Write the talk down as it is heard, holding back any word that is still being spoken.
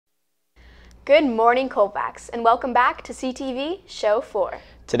Good morning, Colfax, and welcome back to CTV Show 4.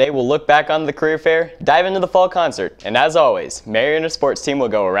 Today we'll look back on the career fair, dive into the fall concert, and as always, Mary and her sports team will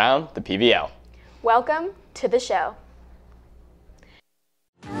go around the PBL. Welcome to the show.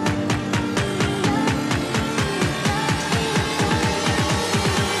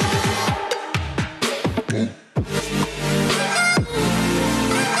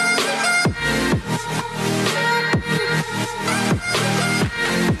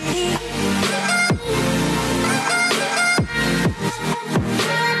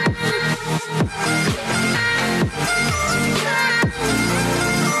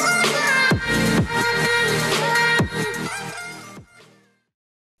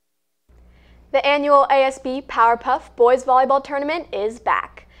 The annual ASB Powerpuff Boys Volleyball Tournament is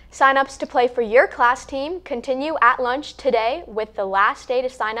back. Sign-ups to play for your class team continue at lunch today with the last day to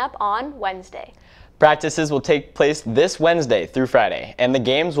sign up on Wednesday. Practices will take place this Wednesday through Friday, and the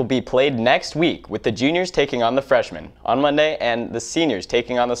games will be played next week with the juniors taking on the freshmen on Monday and the seniors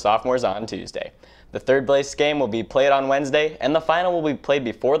taking on the sophomores on Tuesday. The third place game will be played on Wednesday, and the final will be played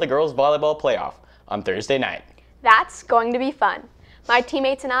before the girls volleyball playoff on Thursday night. That's going to be fun. My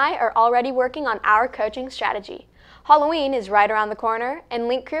teammates and I are already working on our coaching strategy. Halloween is right around the corner, and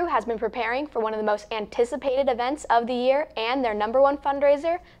Link Crew has been preparing for one of the most anticipated events of the year and their #1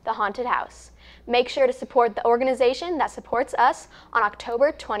 fundraiser, the Haunted House. Make sure to support the organization that supports us on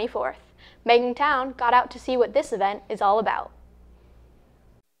October 24th. Megan Towne got out to see what this event is all about.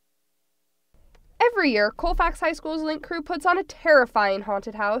 Every year, Colfax High School's Link Crew puts on a terrifying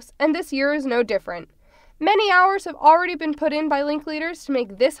haunted house, and this year is no different. Many hours have already been put in by Link leaders to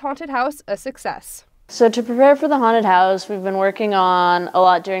make this haunted house a success. So to prepare for the haunted house, we've been working on a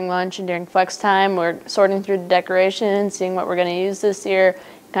lot during lunch and during flex time. We're sorting through the decorations, seeing what we're going to use this year,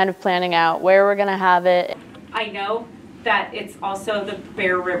 kind of planning out where we're going to have it. I know that it's also the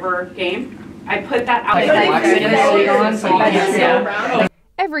Bear River game. I put that out.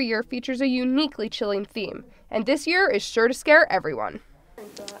 Every year features a uniquely chilling theme, and this year is sure to scare everyone.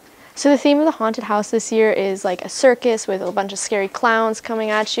 So the theme of the haunted house this year is like a circus with a bunch of scary clowns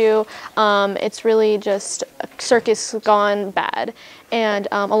coming at you. It's really just a circus gone bad. And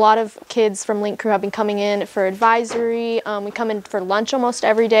a lot of kids from Link Crew have been coming in for advisory. We come in for lunch almost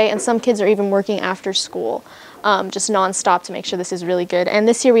every day, and some kids are even working after school, just nonstop to make sure this is really good. And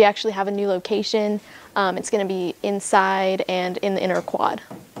this year we actually have a new location. It's going to be inside and in the inner quad.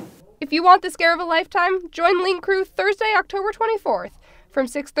 If you want the scare of a lifetime, join Link Crew Thursday, October 24th. From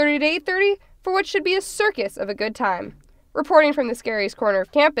 6:30 to 8:30 for what should be a circus of a good time. Reporting from the scariest corner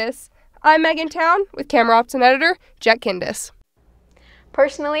of campus, I'm Megan Towne with camera ops and editor Jett Kindice.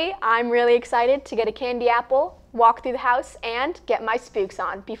 Personally, I'm really excited to get a candy apple, walk through the house, and get my spooks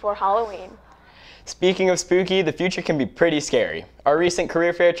on before Halloween. Speaking of spooky, the future can be pretty scary. Our recent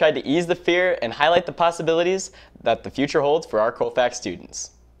career fair tried to ease the fear and highlight the possibilities that the future holds for our Colfax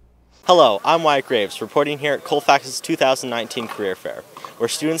students. Hello, I'm Wyatt Graves, reporting here at Colfax's 2019 Career Fair, where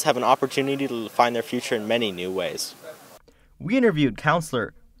students have an opportunity to find their future in many new ways. We interviewed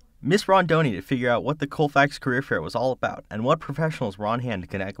counselor Miss Rondoni to figure out what the Colfax Career Fair was all about and what professionals were on hand to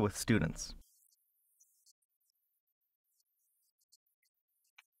connect with students.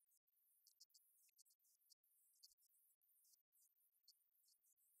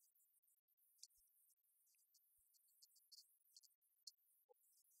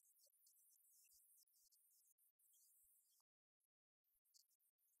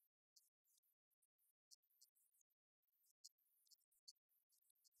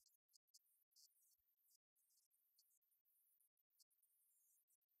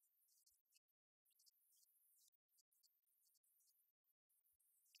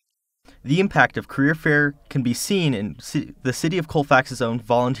 The impact of Career Fair can be seen in the City of Colfax's own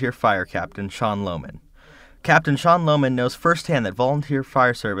volunteer fire captain, Sean Lohman. Captain Sean Lohman knows firsthand that volunteer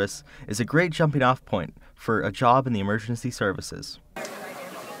fire service is a great jumping-off point for a job in the emergency services.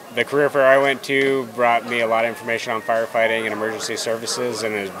 The career fair I went to brought me a lot of information on firefighting and emergency services,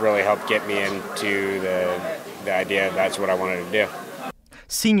 and it really helped get me into the idea that's what I wanted to do.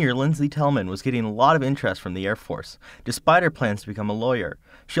 Senior Lindsey Tellman was getting a lot of interest from the Air Force, despite her plans to become a lawyer.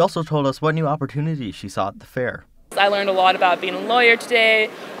 She also told us what new opportunities she saw at the fair. I learned a lot about being a lawyer today,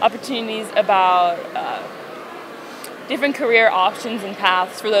 opportunities about different career options and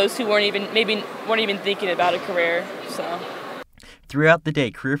paths for those who weren't even thinking about a career. So. Throughout the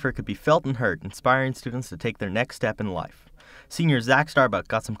day, Career Fair could be felt and heard, inspiring students to take their next step in life. Senior Zach Starbuck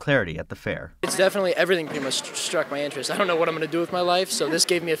got some clarity at the fair. It's definitely everything pretty much struck my interest. I don't know what I'm going to do with my life, so this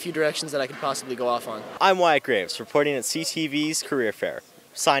gave me a few directions that I could possibly go off on. I'm Wyatt Graves, reporting at CTV's Career Fair.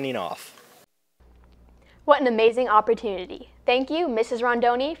 Signing off. What an amazing opportunity. Thank you, Mrs.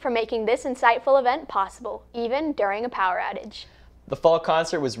 Rondoni, for making this insightful event possible, even during a power outage. The fall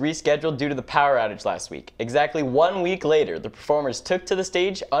concert was rescheduled due to the power outage last week. Exactly 1 week later, the performers took to the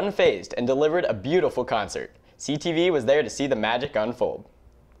stage unfazed and delivered a beautiful concert. CTV was there to see the magic unfold.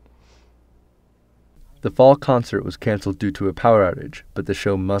 The fall concert was canceled due to a power outage, but the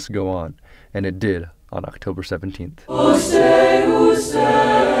show must go on, and it did on October 17th.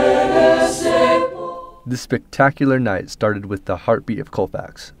 This spectacular night started with the heartbeat of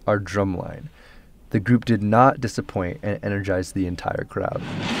Colfax, our drumline. The group did not disappoint and energized the entire crowd.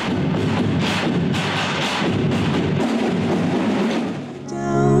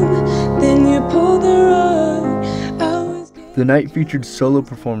 The night featured solo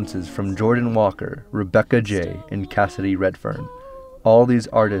performances from Jordan Walker, Rebecca J., and Cassidy Redfern. All these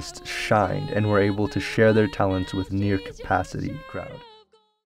artists shined and were able to share their talents with near-capacity crowd.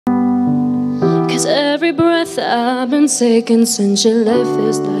 'Cause every breath I've been taking since you left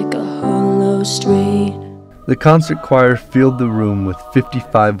is like a hollow street. The concert choir filled the room with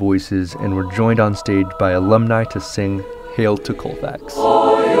 55 voices and were joined on stage by alumni to sing Hail to Colfax.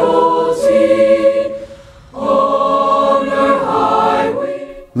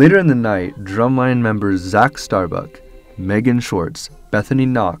 Later in the night, drumline members Zach Starbuck, Megan Schwartz, Bethany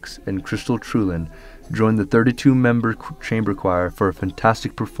Knox, and Crystal Trulin joined the 32-member chamber choir for a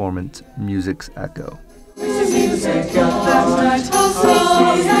fantastic performance, Music's Echo.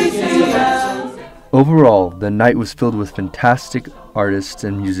 Overall, the night was filled with fantastic artists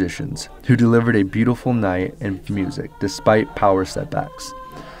and musicians who delivered a beautiful night of music despite power setbacks.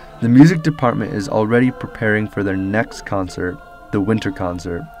 The music department is already preparing for their next concert, the Winter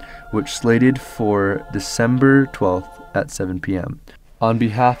Concert, which slated for December 12th at 7 p.m. On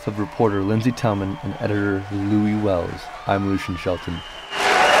behalf of reporter Lindsey Tellman and editor Louis Wells, I'm Lucian Shelton.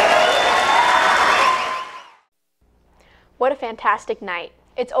 What a fantastic night.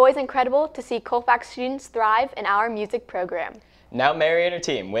 It's always incredible to see Colfax students thrive in our music program. Now Mary and her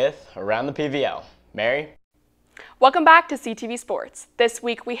team with Around the PVL. Mary? Welcome back to CTV Sports. This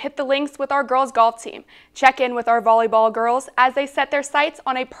week we hit the links with our girls golf team, check in with our volleyball girls as they set their sights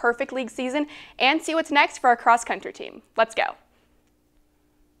on a perfect league season, and see what's next for our cross country team. Let's go.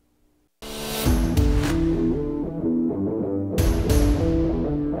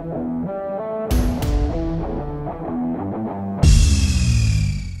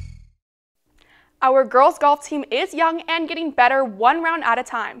 Our girls golf team is young and getting better one round at a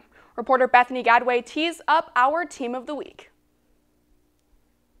time. Reporter Bethany Gadway tees up our team of the week.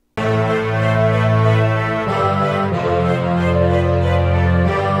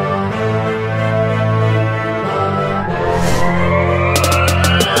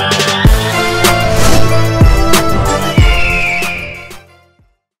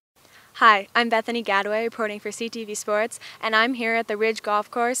 Hi, I'm Bethany Gadway reporting for CTV Sports, and I'm here at the Ridge Golf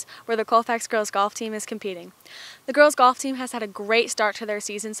Course where the Colfax girls golf team is competing. The girls golf team has had a great start to their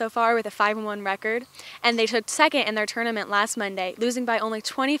season so far with a 5-1 record, and they took second in their tournament last Monday, losing by only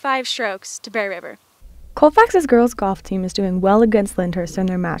 25 strokes to Bear River. Colfax's girls golf team is doing well against Lyndhurst in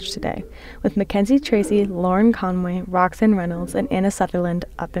their match today, with Mackenzie Tracy, Lauren Conway, Roxanne Reynolds, and Anna Sutherland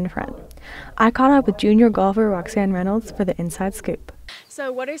up in front. I caught up with junior golfer Roxanne Reynolds for the Inside Scoop.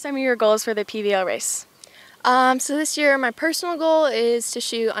 So what are some of your goals for the PVL race? So this year my personal goal is to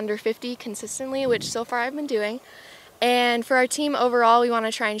shoot under 50 consistently, which so far I've been doing. And for our team overall, we want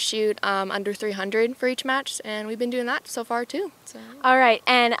to try and shoot under 300 for each match, and we've been doing that so far too. So. All right,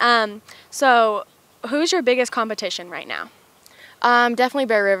 and so who's your biggest competition right now? Definitely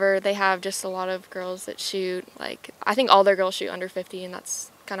Bear River. They have just a lot of girls that shoot, I think all their girls shoot under 50, and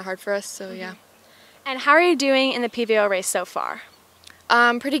that's kind of hard for us, so yeah. And how are you doing in the PVL race so far?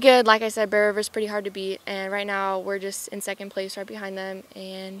 Pretty good. Like I said, Bear River's pretty hard to beat, and right now we're just in second place right behind them,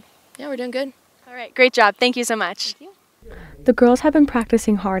 and yeah, we're doing good. All right, great job. Thank you so much. Thank you. The girls have been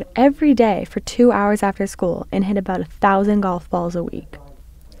practicing hard every day for 2 hours after school and hit about 1,000 golf balls a week.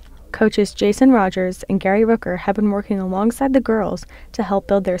 Coaches Jason Rogers and Gary Rooker have been working alongside the girls to help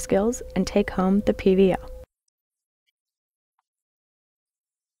build their skills and take home the PVL.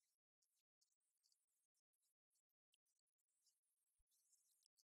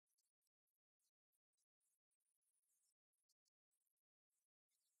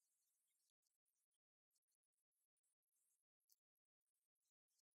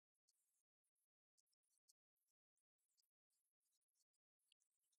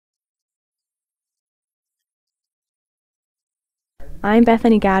 I'm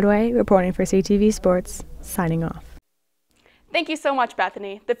Bethany Gadway, reporting for CTV Sports, signing off. Thank you so much,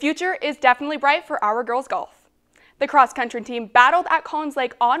 Bethany. The future is definitely bright for our girls golf. The cross-country team battled at Collins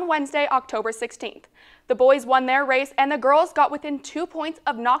Lake on Wednesday, October 16th. The boys won their race and the girls got within 2 points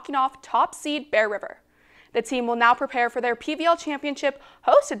of knocking off top seed Bear River. The team will now prepare for their PVL championship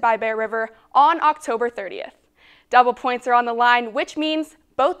hosted by Bear River on October 30th. Double points are on the line, which means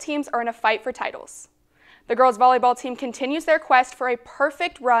both teams are in a fight for titles. The girls volleyball team continues their quest for a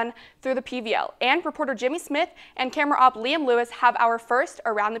perfect run through the PVL, and reporter Jimmy Smith and camera op Liam Lewis have our first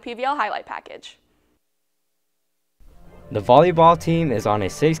Around the PVL highlight package. The volleyball team is on a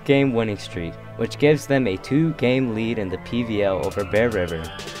 6-game winning streak, which gives them a 2-game lead in the PVL over Bear River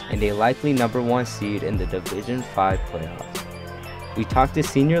and a likely #1 seed in the Division 5 playoffs. We talked to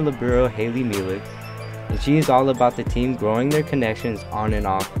senior libero Haley Mueller, and she is all about the team growing their connections on and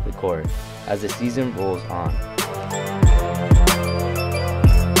off the court as the season rolls on.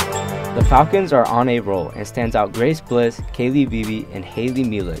 The Falcons are on a roll, and stands out Grace Bliss, Kaylee Beebe, and Haley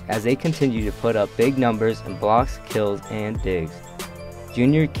Mueller as they continue to put up big numbers in blocks, kills, and digs.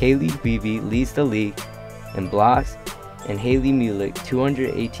 Junior Kaylee Beebe leads the league in blocks, and Haley Mueller,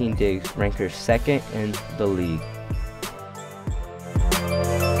 218 digs, rank her second in the league.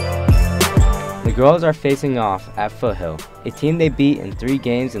 The girls are facing off at Foothill, a team they beat in 3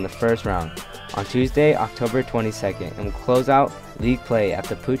 games in the first round, on Tuesday, October 22nd, and will close out league play at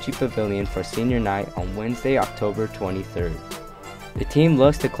the Pucci Pavilion for senior night on Wednesday, October 23rd. The team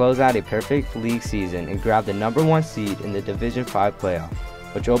looks to close out a perfect league season and grab the #1 seed in the Division 5 playoff,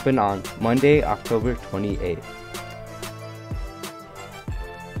 which open on Monday, October 28th.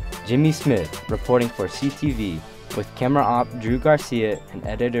 Jimmy Smith reporting for CTV with camera op Drew Garcia and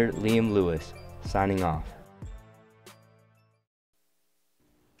editor Liam Lewis, signing off.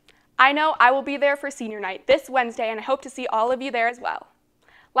 I know I will be there for senior night this Wednesday, and I hope to see all of you there as well.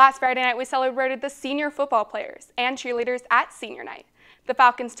 Last Friday night, we celebrated the senior football players and cheerleaders at senior night. The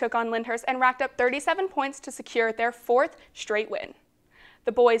Falcons took on Lyndhurst and racked up 37 points to secure their 4th straight win.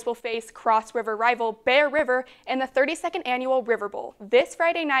 The boys will face Cross River rival Bear River in the 32nd annual River Bowl this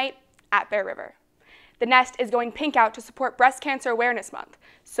Friday night at Bear River. The Nest is going pink out to support Breast Cancer Awareness Month,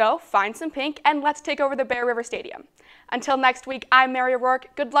 so find some pink and let's take over the Bear River Stadium. Until next week, I'm Mary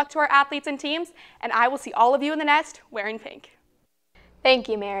O'Rourke. Good luck to our athletes and teams, and I will see all of you in the Nest wearing pink. Thank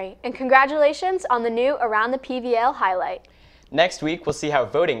you, Mary, and congratulations on the new Around the PVL highlight. Next week, we'll see how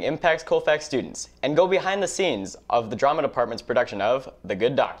voting impacts Colfax students and go behind the scenes of the drama department's production of The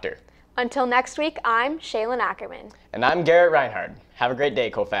Good Doctor. Until next week, I'm Chelan Ackerman. And I'm Garrett Reinhold. Have a great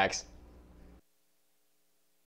day, Colfax.